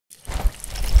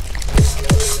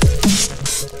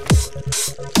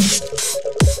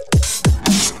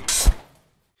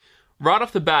Right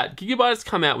off the bat, Gigabyte has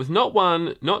come out with not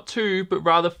one, not two, but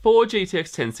rather 4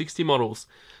 GTX 1060 models.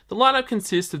 The lineup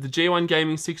consists of the G1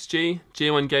 Gaming 6G,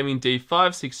 G1 Gaming D5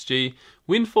 6G,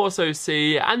 WindForce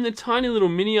OC, and the tiny little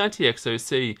mini ITX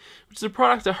OC, which is a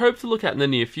product I hope to look at in the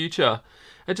near future.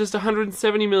 At just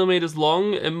 170mm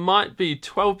long, it might be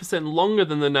 12% longer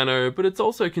than the Nano, but it's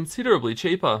also considerably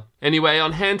cheaper. Anyway,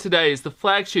 on hand today is the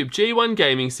flagship G1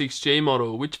 Gaming 6G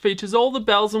model, which features all the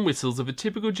bells and whistles of a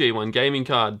typical G1 gaming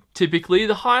card. Typically,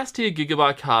 the highest tier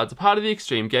Gigabyte cards are part of the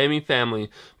Extreme Gaming family,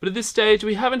 but at this stage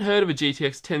we haven't heard of a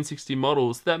GTX 1060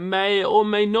 models that may or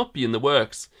may not be in the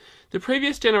works. The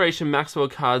previous generation Maxwell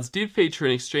cards did feature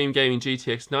an Extreme Gaming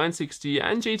GTX 960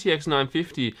 and GTX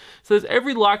 950, so there's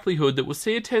every likelihood that we'll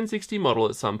see a 1060 model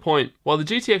at some point. While the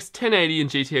GTX 1080 and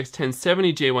GTX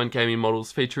 1070 G1 gaming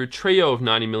models feature a trio of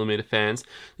 90mm fans,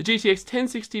 the GTX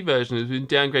 1060 version has been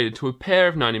downgraded to a pair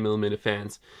of 90mm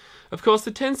fans. Of course,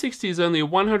 the 1060 is only a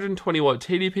 120W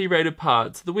TDP rated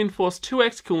part, so the WindForce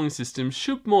 2X cooling system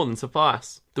should more than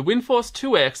suffice. The WindForce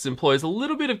 2X employs a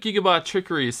little bit of Gigabyte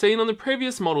trickery seen on the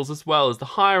previous models as well as the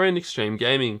higher end Extreme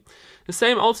Gaming. The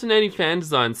same alternating fan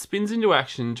design spins into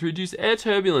action to reduce air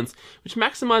turbulence, which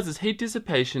maximizes heat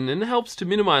dissipation and helps to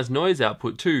minimize noise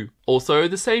output too. Also,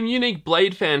 the same unique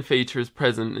blade fan feature is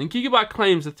present, and Gigabyte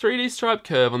claims a 3D stripe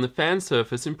curve on the fan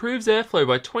surface improves airflow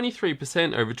by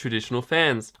 23% over traditional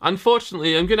fans.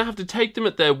 Unfortunately, I'm going to have to take them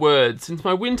at their word, since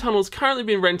my wind tunnel's currently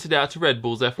been rented out to Red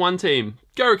Bull's F1 team.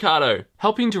 Go Ricardo!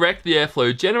 Helping direct the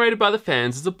airflow generated by the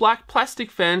fans is a black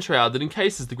plastic fan shroud that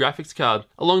encases the graphics card.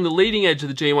 Along the leading edge of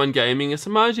the G1 Gaming are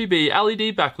some RGB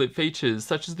LED backlit features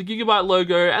such as the Gigabyte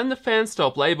logo and the fan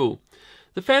stop label.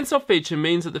 The fan stop feature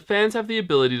means that the fans have the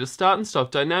ability to start and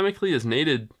stop dynamically as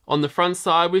needed. On the front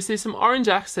side we see some orange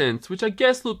accents, which I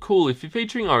guess look cool if you're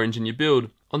featuring orange in your build.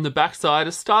 On the back side,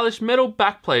 a stylish metal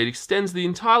backplate extends the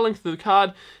entire length of the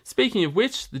card, speaking of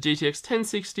which, the GTX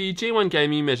 1060 G1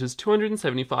 Gaming measures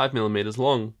 275mm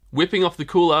long. Whipping off the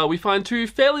cooler, we find two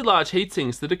fairly large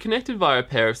heatsinks that are connected via a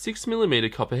pair of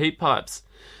 6mm copper heat pipes.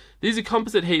 These are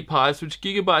composite heat pipes which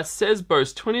Gigabyte says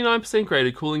boast 29%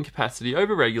 greater cooling capacity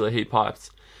over regular heat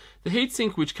pipes. The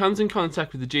heatsink which comes in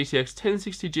contact with the GTX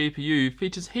 1060 GPU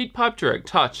features Heat Pipe Direct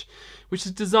Touch, which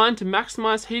is designed to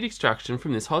maximize heat extraction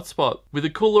from this hotspot. With the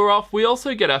cooler off, we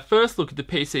also get our first look at the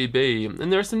PCB,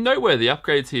 and there are some noteworthy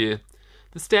upgrades here.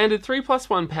 The standard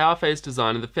 3+1 power phase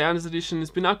design of the Founders Edition has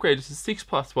been upgraded to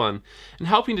 6+1, and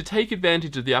helping to take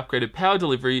advantage of the upgraded power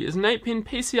delivery is an 8-pin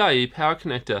PCIe power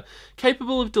connector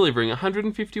capable of delivering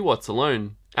 150 watts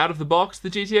alone. Out of the box, the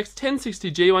GTX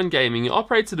 1060 G1 Gaming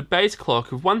operates at a base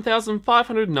clock of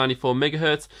 1594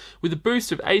 MHz with a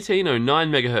boost of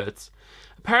 1809 MHz.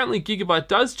 Apparently Gigabyte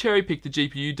does cherry pick the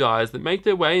GPU dies that make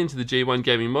their way into the G1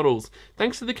 Gaming models,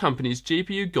 thanks to the company's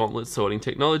GPU gauntlet sorting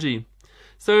technology.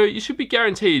 So you should be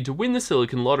guaranteed to win the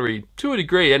silicon lottery, to a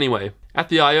degree anyway. At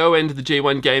the I/O end of the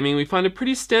G1 Gaming we find a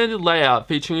pretty standard layout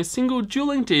featuring a single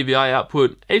dual-link DVI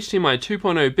output, HDMI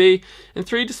 2.0B, and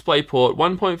 3 DisplayPort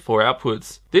 1.4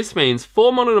 outputs. This means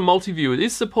 4-monitor multi-view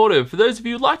is supported for those of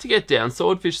you who'd like to get down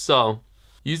swordfish style.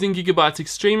 Using Gigabyte's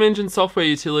Extreme Engine software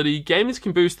utility, gamers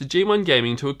can boost the G1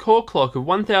 Gaming to a core clock of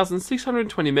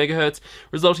 1620 MHz,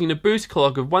 resulting in a boost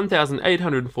clock of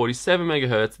 1847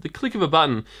 MHz at the click of a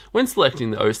button when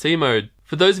selecting the OC mode.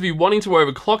 For those of you wanting to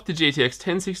overclock the GTX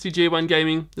 1060 G1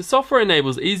 Gaming, the software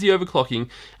enables easy overclocking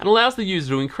and allows the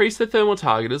user to increase the thermal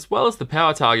target as well as the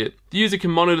power target. The user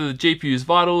can monitor the GPU's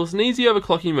vitals, and easy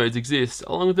overclocking modes exist,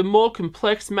 along with the more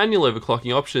complex manual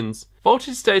overclocking options.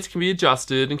 Voltage states can be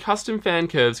adjusted and custom fan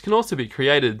curves can also be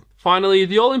created. Finally,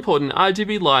 the all-important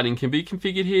RGB lighting can be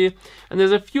configured here, and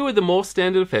there's a few of the more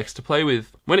standard effects to play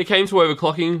with. When it came to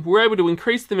overclocking, we were able to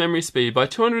increase the memory speed by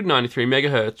 293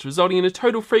 MHz, resulting in a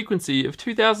total frequency of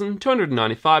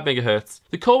 2295 MHz.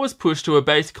 The core was pushed to a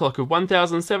base clock of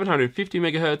 1750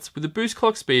 MHz with a boost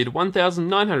clock speed of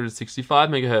 1965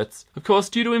 MHz. Of course,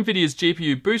 due to Nvidia's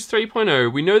GPU Boost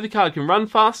 3.0, we know the card can run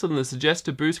faster than the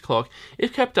suggested boost clock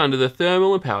if kept under the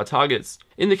thermal and power targets.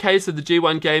 In the case of the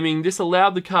G1 Gaming, this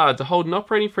allowed the card to hold an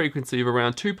operating frequency of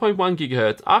around 2.1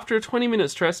 GHz after a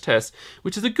 20-minute stress test,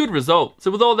 which is a good result.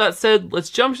 So with all that said, let's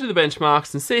jump into the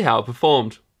benchmarks and see how it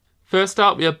performed. First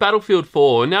up, we have Battlefield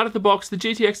 4, and out of the box, the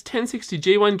GTX 1060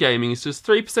 G1 Gaming is just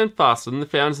 3% faster than the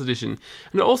Founders Edition,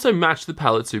 and it also matched the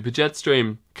palette Super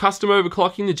JetStream. Custom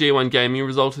overclocking the G1 Gaming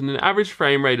resulted in an average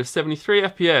frame rate of 73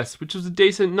 FPS, which was a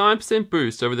decent 9%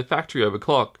 boost over the factory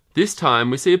overclock. This time,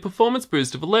 we see a performance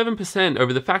boost of 11%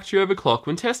 over the factory overclock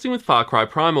when testing with Cry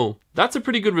Primal. That's a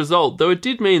pretty good result, though it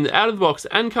did mean that out of the box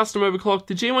and custom overclock,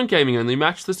 the G1 Gaming only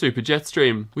matched the Super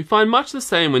JetStream. We find much the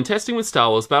same when testing with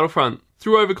Wars Battlefront.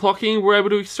 Through overclocking, we're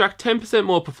able to extract 10%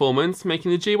 more performance,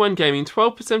 making the G1 Gaming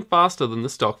 12% faster than the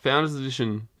stock Founders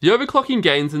Edition. The overclocking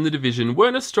gains in the Division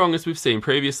weren't as strong as we've seen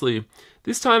previously.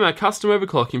 This time our custom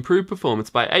overclock improved performance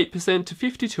by 8% to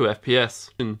 52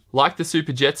 FPS. Like the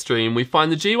Super JetStream, we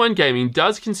find the G1 Gaming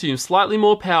does consume slightly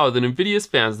more power than Nvidia's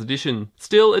Founders Edition.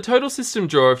 Still, a total system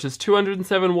draw of just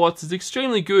 207 watts is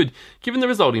extremely good given the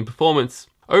resulting performance.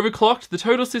 Overclocked, the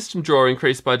total system draw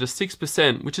increased by just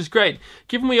 6%, which is great,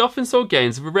 given we often saw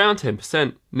gains of around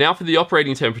 10%. Now for the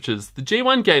operating temperatures. The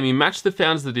G1 Gaming matched the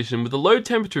Founders Edition with a load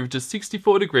temperature of just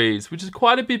 64 degrees, which is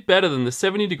quite a bit better than the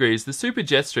 70 degrees the Super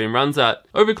JetStream runs at.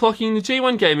 Overclocking, the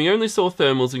G1 Gaming only saw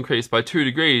thermals increase by 2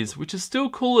 degrees, which is still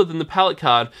cooler than the palette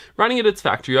card running at its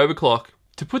factory overclock.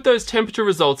 To put those temperature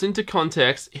results into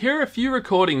context, here are a few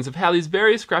recordings of how these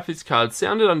various graphics cards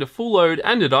sounded under full load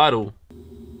and at idle.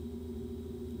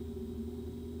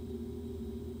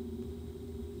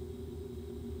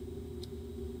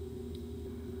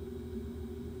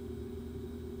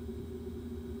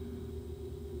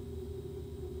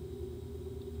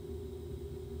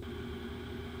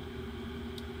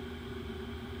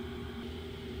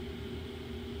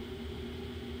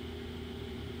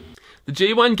 The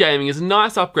G1 Gaming is a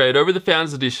nice upgrade over the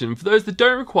Founders Edition for those that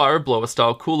don't require a blower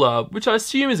style cooler, which I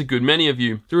assume is a good many of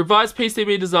you. The revised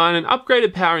PCB design and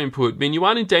upgraded power input mean you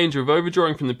aren't in danger of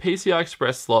overdrawing from the PCI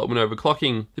Express slot when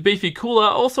overclocking. The beefy cooler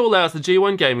also allows the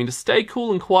G1 Gaming to stay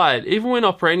cool and quiet even when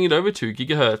operating at over 2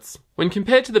 GHz. When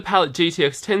compared to the Palette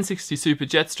GTX 1060 Super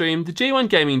JetStream, the G1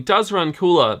 Gaming does run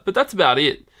cooler, but that's about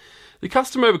it. The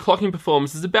custom overclocking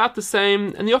performance is about the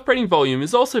same, and the operating volume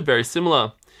is also very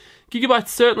similar. Gigabyte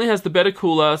certainly has the better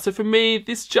cooler, so for me,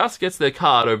 this just gets their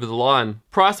card over the line.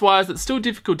 Price-wise, it's still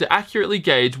difficult to accurately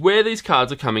gauge where these cards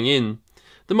are coming in.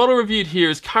 The model reviewed here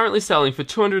is currently selling for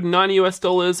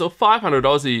 $290 or 500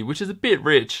 Aussie, which is a bit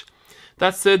rich.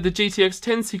 That said, the GTX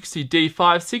 1060 D5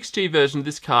 6G version of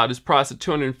this card is priced at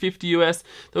 $250 US,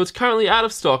 though it's currently out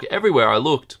of stock everywhere I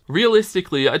looked.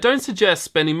 Realistically, I don't suggest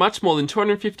spending much more than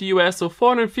 $250 US or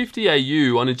 450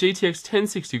 AU on a GTX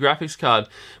 1060 graphics card.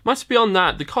 Much beyond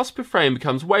that, the cost per frame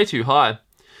becomes way too high.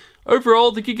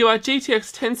 Overall, the Gigabyte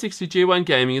GTX 1060 G1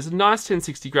 Gaming is a nice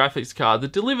 1060 graphics card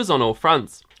that delivers on all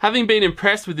fronts. Having been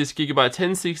impressed with this Gigabyte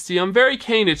 1060, I'm very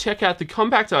keen to check out the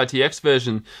compact ITX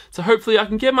version, so hopefully I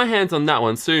can get my hands on that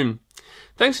one soon.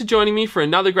 Thanks for joining me for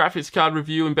another graphics card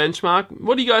review and benchmark.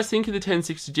 What do you guys think of the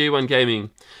 1060 G1 Gaming?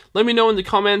 Let me know in the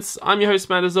comments. I'm your host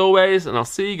Matt as always, and I'll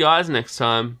see you guys next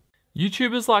time.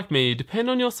 YouTubers like me depend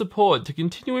on your support to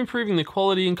continue improving the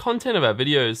quality and content of our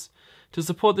videos. To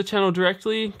support the channel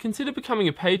directly, consider becoming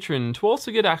a patron to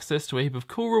also get access to a heap of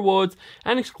cool rewards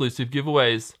and exclusive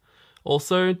giveaways.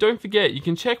 Also, don't forget you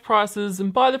can check prices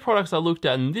and buy the products I looked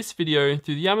at in this video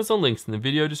through the Amazon links in the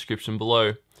video description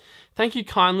below. Thank you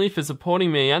kindly for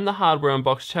supporting me and the Hardware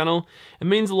Unboxed channel. It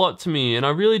means a lot to me and I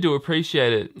really do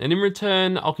appreciate it, and in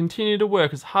return I'll continue to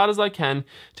work as hard as I can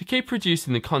to keep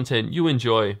producing the content you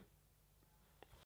enjoy.